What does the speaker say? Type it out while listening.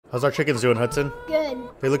How's our chickens doing, Hudson? Good.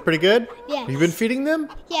 They look pretty good? Yes. You've been feeding them?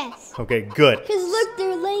 Yes. Okay, good. Because look,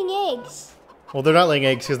 they're laying eggs. Well, they're not laying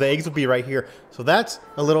eggs because the eggs will be right here. So that's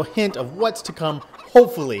a little hint of what's to come,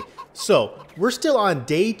 hopefully. So we're still on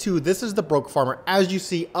day 2. This is the Broke Farmer. As you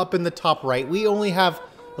see up in the top right, we only have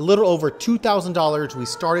a little over $2,000. We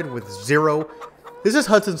started with 0. This is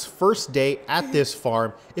Hudson's first day at this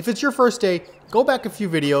farm. If it's your first day, go back a few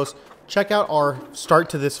videos. Check out our start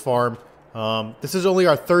to this farm. This is only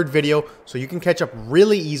our 3rd video, so you can catch up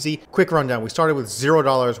really easy. Quick rundown. We started with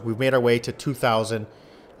 $0. We've made our way to 2,000.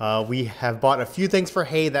 We have bought a few things for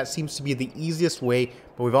hay. That seems to be the easiest way,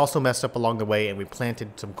 but we've also messed up along the way and we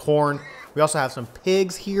planted some corn. We also have some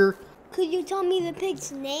pigs here. Could you tell me the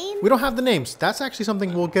pig's name? We don't have the names. That's actually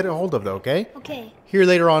something we'll get a hold of though, okay? Okay. Here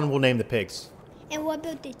later on, we'll name the pigs. And what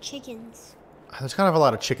about the chickens? There's kind of a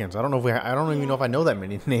lot of chickens. I don't know if I don't even know if I know that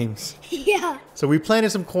many names. Yeah. So we planted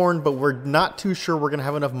some corn, but we're not too sure we're gonna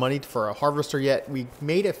have enough money for a harvester yet. We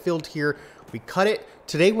made a field here. We cut it.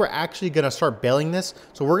 Today we're actually gonna start baling this.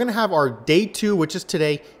 So we're gonna have our day 2, which is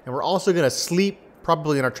today, and we're also gonna sleep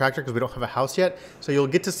probably in our tractor because we don't have a house yet. So you'll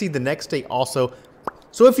get to see the next day also.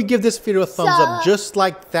 So if you give this video a thumbs up just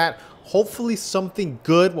like that, hopefully something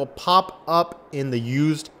good will pop up in the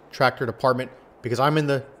used tractor department, because I'm in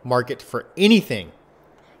the market for anything.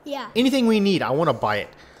 Yeah. Anything we need, I want to buy it.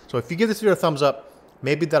 So if you give this video a thumbs up,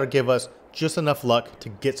 maybe that'll give us just enough luck to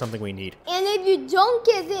get something we need. And if you don't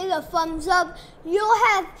give it a thumbs up, you'll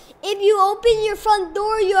have, if you open your front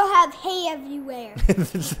door, you'll have hay everywhere.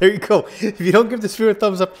 There you go. If you don't give this video a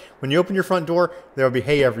thumbs up, when you open your front door, there will be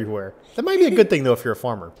hay everywhere. That might be a good thing though if you're a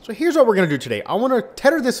farmer. So here's what we're going to do today. I want to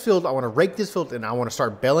tether this field, I want to rake this field, and I want to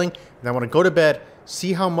start baling, and I want to go to bed,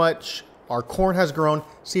 see how much our corn has grown,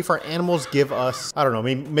 see if our animals give us, I don't know,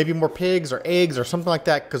 maybe more pigs or eggs or something like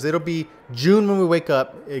that, because it'll be June when we wake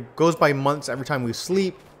up. It goes by months every time we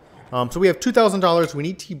sleep. So we have $2,000. We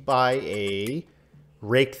need to buy a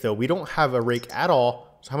rake though. We don't have a rake at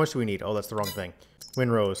all. So how much do we need? Oh, that's the wrong thing.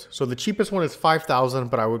 Windrows. So the cheapest one is 5,000,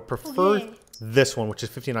 but I would prefer this one, which is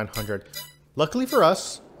 5,900. Luckily for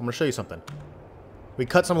us, I'm gonna show you something. We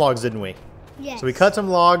cut some logs, didn't we? Yes. So we cut some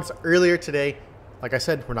logs earlier today. Like I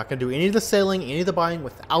said, we're not going to do any of the selling, any of the buying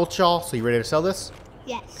without y'all. So you ready to sell this?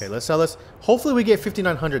 Yes. Okay, let's sell this. Hopefully we get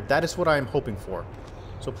 5,900. That is what I'm hoping for.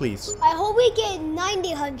 So please. I hope we get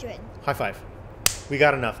 9,000. High five. We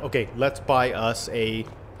got enough. Okay, let's buy us a...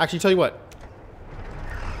 Actually, tell you what.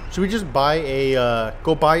 Should we just buy a...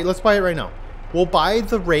 Let's buy it right now. We'll buy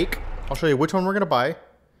the rake. I'll show you which one we're going to buy.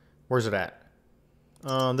 Where's it at?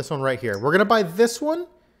 This one right here. We're going to buy this one.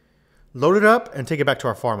 Load it up and take it back to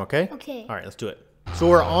our farm, okay? Okay. All right, let's do it. So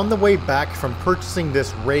we're on the way back from purchasing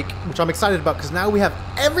this rake, which I'm excited about because now we have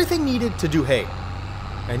everything needed to do hay.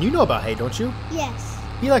 And you know about hay, don't you? Yes.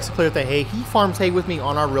 He likes to play with the hay. He farms hay with me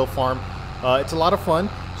on our real farm. It's a lot of fun,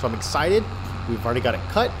 so I'm excited. We've already got it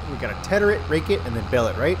cut. We got to tether it, rake it, and then bale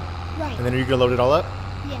it, right? Right. And then are you going to load it all up?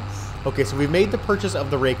 Yes. Okay, so we've made the purchase of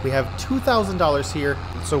the rake. We have $2,000 here.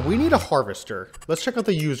 So we need a harvester. Let's check out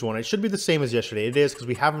the used one. It should be the same as yesterday. It is because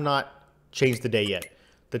we have not changed the day yet.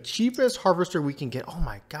 The cheapest harvester we can get, oh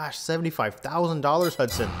my gosh, $75,000,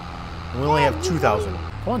 Hudson. And we only have 2,000.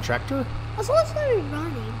 Come on, tractor. I saw it started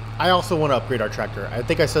running. I also want to upgrade our tractor. I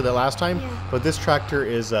think I said that last time, but this tractor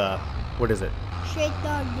is, what is it? Straight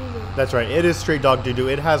dog doo-doo. That's right, it is straight dog doo-doo.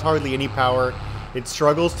 It has hardly any power. It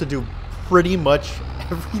struggles to do pretty much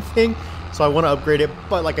everything, so I want to upgrade it.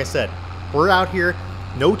 But like I said, we're out here,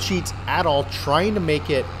 no cheats at all, trying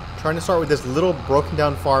to start with this little broken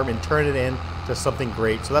down farm and turn it into something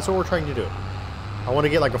great. So that's what we're trying to do. I want to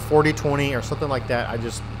get like a 40-20 or something like that.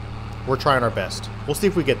 We're trying our best. We'll see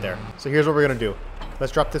if we get there. So here's what we're going to do.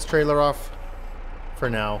 Let's drop this trailer off for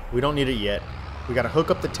now. We don't need it yet. We got to hook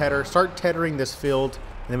up the tether, start tethering this field,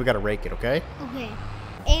 and then we got to rake it, okay? Okay.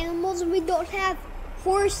 Animals, we don't have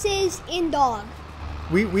horses and dogs.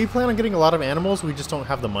 We plan on getting a lot of animals. We just don't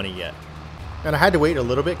have the money yet. And I had to wait a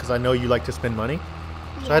little bit because I know you like to spend money.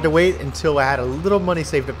 So I had to wait until I had a little money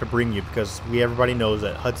saved up to bring you, because everybody knows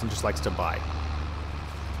that Hudson just likes to buy.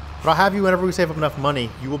 But I'll have you, whenever we save up enough money,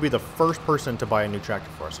 you will be the first person to buy a new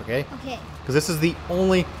tractor for us, okay? Okay. Because this is the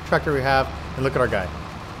only tractor we have. And look at our guy.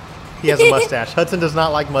 He has a mustache. Hudson does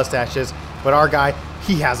not like mustaches, but our guy,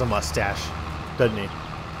 he has a mustache, doesn't he?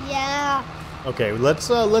 Yeah. Okay, let's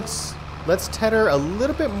tether a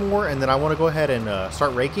little bit more, and then I want to go ahead and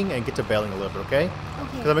start raking and get to baling a little bit, okay?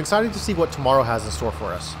 Because I'm excited to see what tomorrow has in store for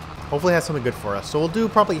us. Hopefully it has something good for us. So we'll do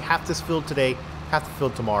probably half this field today, half the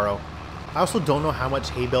field tomorrow. I also don't know how much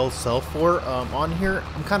hay bales sell for on here.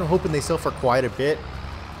 I'm kind of hoping they sell for quite a bit,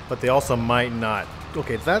 but they also might not.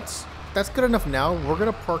 Okay, that's good enough now. We're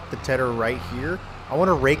going to park the tether right here. I want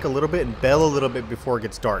to rake a little bit and bale a little bit before it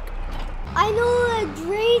gets dark. I know a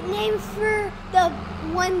great name for the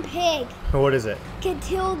one pig. What is it?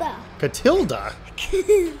 Catilda. Catilda?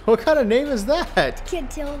 What kind of name is that?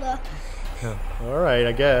 Catilda. All right,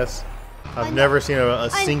 I guess. I've never seen a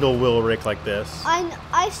single wheel rake like this.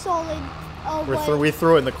 I saw it. We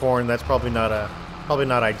throw it in the corn. That's probably not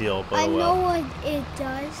ideal. But I know what it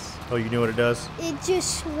does. Oh, you know what it does? It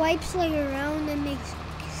just swipes like around and makes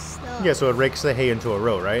stuff. Yeah, so it rakes the hay into a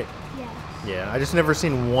row, right? Yeah. Yeah, I just never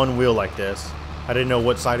seen one wheel like this. I didn't know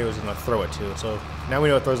what side it was going to throw it to. So now we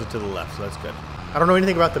know it throws it to the left, so that's good. I don't know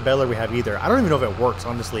anything about the baler we have either. I don't even know if it works,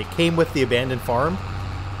 honestly. It came with the abandoned farm.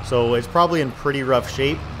 So it's probably in pretty rough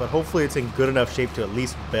shape, but hopefully it's in good enough shape to at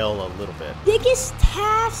least bale a little bit. Biggest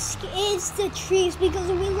task is the trees because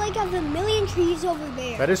we like have a million trees over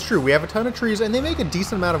there. That is true. We have a ton of trees and they make a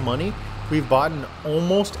decent amount of money. We've bought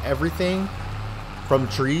almost everything from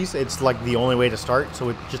trees. It's like the only way to start. So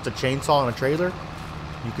with just a chainsaw and a trailer,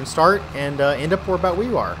 you can start and end up where about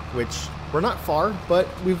we are, which we're not far, but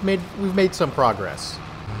we've made some progress.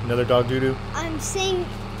 Another dog doo-doo? I'm saying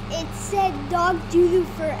it said dog doo-doo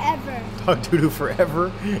forever. Dog doo-doo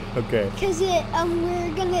forever? Okay. Because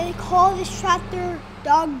we're gonna call this tractor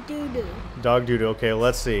dog doo-doo. Dog doo-doo. Okay,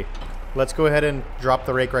 let's see. Let's go ahead and drop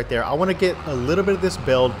the rake right there. I want to get a little bit of this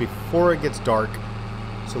baled before it gets dark.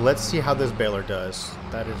 So let's see how this baler does.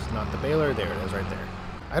 That is not the baler. There it is right there.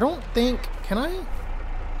 I don't think I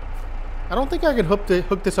can hook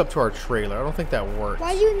this up to our trailer. I don't think that works.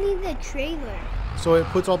 Why do you need the trailer? So it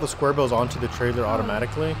puts all the square bills onto the trailer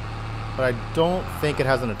automatically, but I don't think it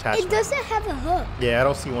has an attachment. It doesn't have a hook. Yeah, I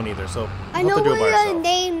don't see one either, so I know we're gonna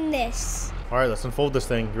name this. All right, let's unfold this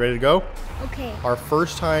thing. You ready to go? Okay. Our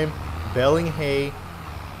first time baling hay.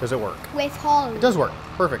 Does it work? With Holly. It does work.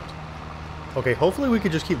 Perfect. Okay, hopefully we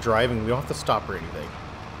could just keep driving. We don't have to stop or anything.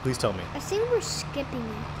 Please tell me. I think we're skipping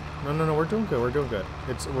it. No, we're doing good. We're doing good.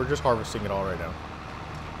 We're just harvesting it all right now.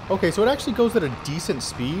 Okay, so it actually goes at a decent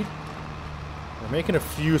speed. We're making a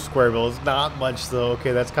few square bills, not much though.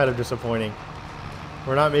 Okay, that's kind of disappointing.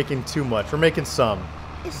 We're not making too much. We're making some.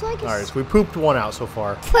 It's like all right, so we pooped one out so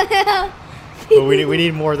far. But we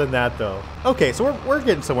need more than that though. Okay, so we're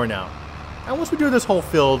getting somewhere now. And once we do this whole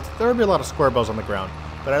field, there will be a lot of square bills on the ground.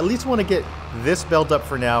 But I at least want to get this baled up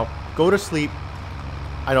for now. Go to sleep.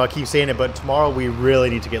 I know I keep saying it, but tomorrow we really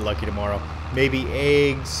need to get lucky tomorrow. Maybe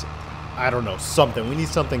eggs. I don't know, something. We need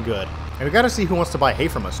something good. And we got to see who wants to buy hay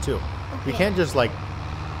from us too. Okay. We can't just like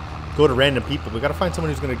go to random people. We got to find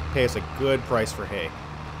someone who's going to pay us a good price for hay.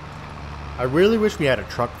 I really wish we had a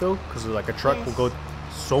truck though, because like a truck will go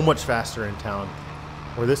so much faster in town.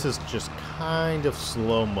 Where this is just kind of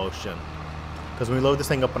slow motion. Because when we load this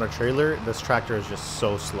thing up on a trailer, this tractor is just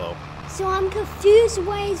so slow. So I'm confused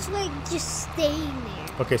why it's like just staying there.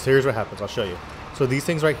 Okay, so here's what happens. I'll show you. So these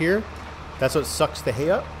things right here, that's what sucks the hay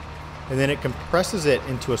up. And then it compresses it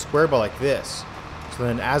into a square ball like this. So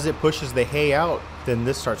then as it pushes the hay out, then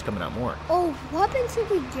this starts coming out more. Oh, what happens if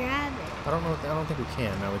we grab it? I don't know. I don't think we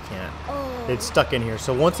can. No, we can't. Oh. It's stuck in here.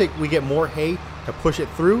 So once we get more hay to push it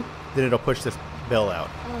through, then it'll push this bale out.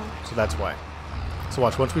 Oh. So that's why. So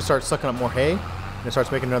watch. Once we start sucking up more hay, and it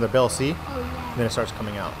starts making another bale, see? Oh, yeah. And then it starts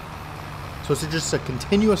coming out. So it's just a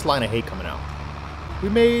continuous line of hay coming out. We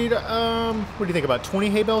made, what do you think, about 20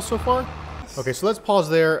 hay bales so far? Okay, so let's pause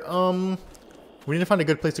there. We need to find a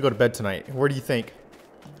good place to go to bed tonight. Where do you think?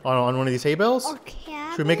 On one of these hay bales? Or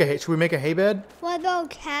cabin? Should we make a hay bed? What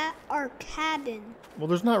about our cabin? Well,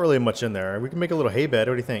 there's not really much in there. We can make a little hay bed.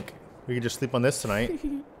 What do you think? We could just sleep on this tonight.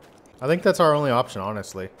 I think that's our only option,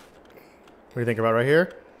 honestly. What do you think about right here?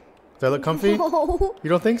 Does that look comfy? No. You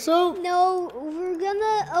don't think so? No, we're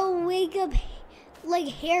gonna wake up like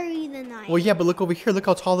Harry tonight. Well, yeah, but look over here. Look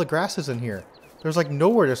how tall the grass is in here. There's like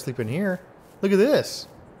nowhere to sleep in here. Look at this.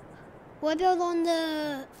 What about on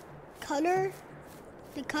the cutter?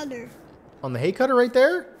 The cutter. On the hay cutter right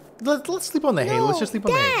there? Let's sleep on the hay. Let's just sleep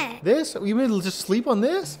on the hay. This? You mean just sleep on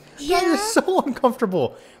this? Yeah. That is so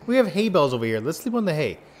uncomfortable. We have hay bales over here. Let's sleep on the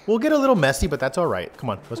hay. We'll get a little messy, but that's all right. Come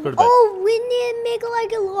on, let's go to bed. Oh, we need to make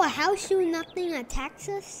like a little house so nothing attacks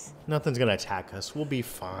us. Nothing's going to attack us. We'll be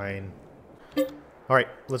fine. All right,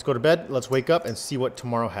 let's go to bed. Let's wake up and see what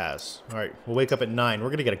tomorrow has. All right, we'll wake up at 9. We're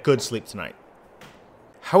going to get a good sleep tonight.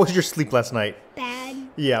 How was your sleep last night? Bad.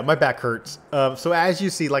 Yeah, my back hurts. So as you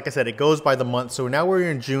see, like I said, it goes by the month. So now we're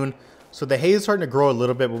in June. So the hay is starting to grow a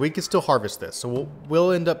little bit, but we can still harvest this. So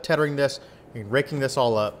we'll end up tethering this and raking this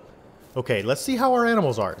all up. Okay, let's see how our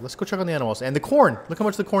animals are. Let's go check on the animals. And the corn. Look how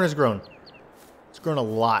much the corn has grown. It's grown a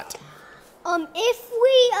lot. If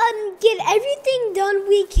we get everything done,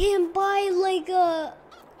 we can buy like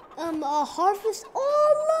a harvest.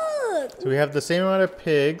 Oh, look. So we have the same amount of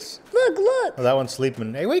pigs. Look. Oh, that one's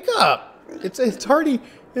sleeping. Hey, wake up! It's already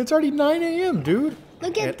 9 a.m., dude.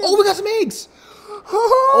 Look at Oh, we got some eggs.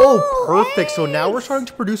 Oh, perfect. So now we're starting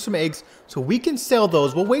to produce some eggs, so we can sell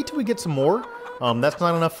those. We'll wait till we get some more. That's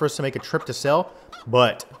not enough for us to make a trip to sell,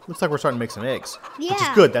 but looks like we're starting to make some eggs, which is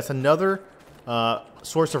good. That's another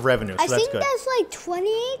source of revenue. So I think that's like 20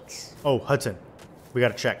 eggs. Oh, Hudson, we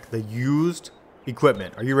gotta check the used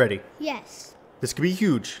equipment. Are you ready? Yes. This could be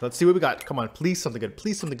huge. Let's see what we got. Come on, please something good.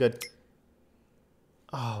 Please something good.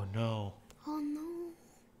 Oh no. Oh no.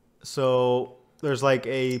 So there's like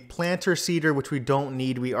a planter seeder, which we don't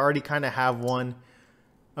need. We already kind of have one.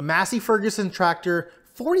 A Massey Ferguson tractor,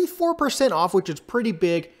 44% off, which is pretty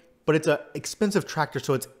big, but it's an expensive tractor,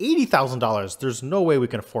 so it's $80,000. There's no way we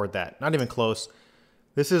can afford that. Not even close.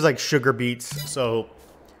 This is like sugar beets. So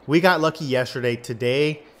we got lucky yesterday.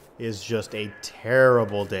 Today is just a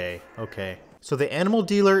terrible day. Okay. So the animal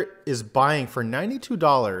dealer is buying for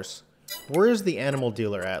 $92. Where is the animal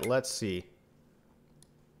dealer at? Let's see.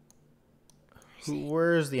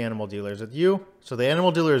 Where is the animal dealer? Is it you? So the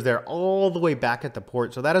animal dealer is there all the way back at the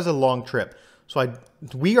port. So that is a long trip. So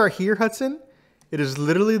we are here, Hudson. It is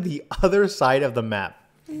literally the other side of the map.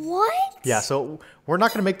 What? Yeah, so we're not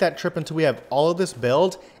going to make that trip until we have all of this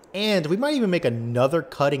baled. And we might even make another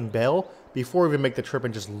cutting bale before we even make the trip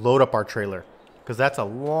and just load up our trailer. Because that's a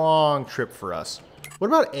long trip for us. What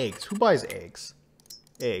about eggs? Who buys eggs?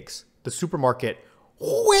 Eggs. The supermarket.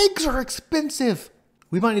 Oh, eggs are expensive.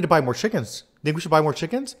 We might need to buy more chickens. Think we should buy more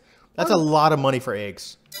chickens? That's a lot of money for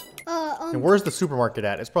eggs. And where's the supermarket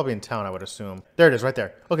at? It's probably in town, I would assume. There it is, right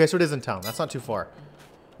there. Okay, so it is in town. That's not too far.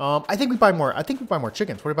 I think we buy more. I think we buy more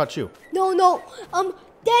chickens. What about you? No.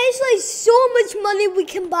 There's like so much money we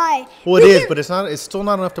can buy. Well, it is, but it's not. It's still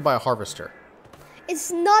not enough to buy a harvester.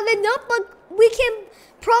 It's not enough, but we can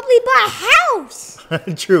probably buy a house.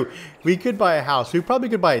 True. We could buy a house. We probably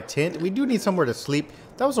could buy a tent. We do need somewhere to sleep.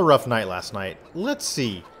 That was a rough night last night. Let's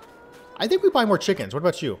see. I think we buy more chickens. What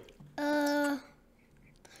about you?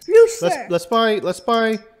 Rooster. Let's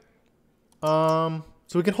buy.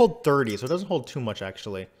 So we can hold 30. So it doesn't hold too much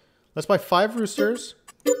actually. Let's buy 5 roosters.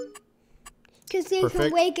 Because they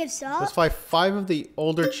can wake us up. Let's buy 5 of the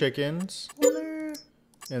older chickens.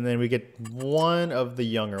 And then we get 1 of the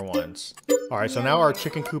younger ones. All right, so now our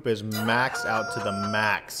chicken coop is maxed out to the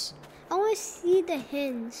max. I want to see the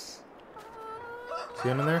hens. See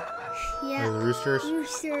them in there? Yeah. The roosters?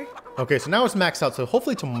 Rooster. Okay, so now it's maxed out. So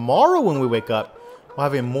hopefully tomorrow when we wake up, we'll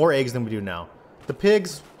have more eggs than we do now. The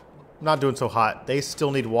pigs, not doing so hot. They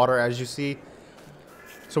still need water, as you see.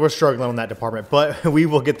 So we're struggling on that department, but we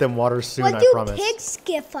will get them water soon, I promise. What do pigs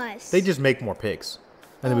give us? They just make more pigs,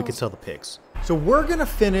 and then we can sell the pigs. So we're gonna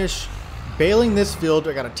finish baling this field.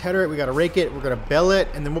 I gotta tether it, we gotta rake it, we're gonna bale it,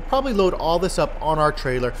 and then we'll probably load all this up on our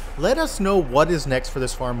trailer. Let us know what is next for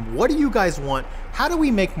this farm. What do you guys want? How do we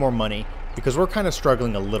make more money? Because we're kind of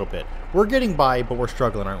struggling a little bit. We're getting by, but we're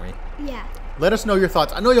struggling, aren't we? Yeah. Let us know your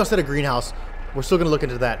thoughts. I know y'all said a greenhouse. We're still gonna look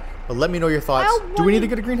into that, but let me know your thoughts. Do we need to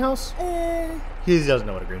get a greenhouse? He doesn't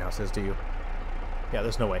know what a greenhouse is, do you? Yeah,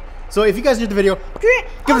 there's no way. So if you guys enjoyed the video, give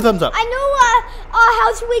it a thumbs up. I know a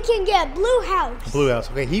house we can get. Blue house. Blue house.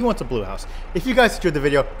 Okay, he wants a blue house. If you guys enjoyed the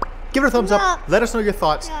video, give it a thumbs up. Let us know your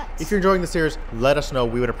thoughts. If you're enjoying the series, let us know.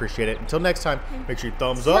 We would appreciate it. Until next time, make sure you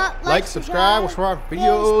thumbs up, like, subscribe, watch more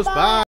videos. Bye.